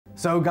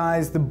So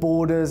guys, the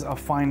borders are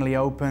finally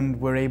opened.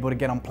 We're able to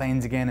get on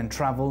planes again and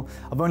travel.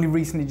 I've only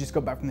recently just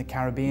got back from the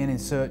Caribbean in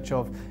search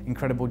of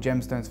incredible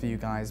gemstones for you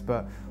guys,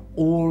 but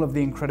all of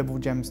the incredible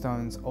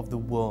gemstones of the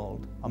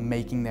world are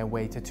making their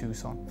way to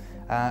Tucson.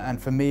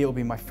 And for me, it'll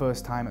be my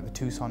first time at the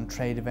Tucson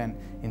Trade event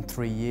in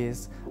 3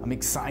 years. I'm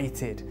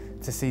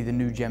excited to see the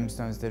new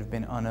gemstones that have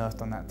been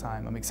unearthed on that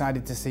time. I'm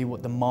excited to see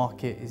what the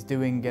market is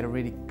doing, get a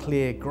really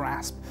clear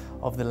grasp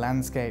of the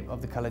landscape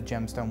of the colored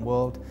gemstone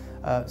world,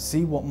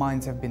 see what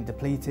mines have been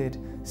depleted,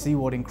 see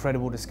what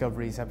incredible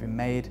discoveries have been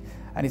made.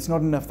 And it's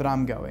not enough that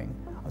I'm going.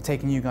 I'm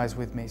taking you guys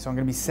with me. So I'm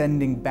going to be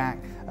sending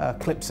back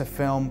clips of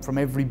film from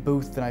every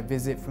booth that I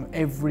visit, from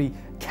every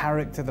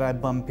character that I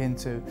bump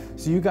into,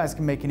 so you guys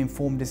can make an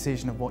informed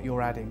decision of what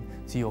you're adding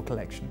to your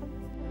collection.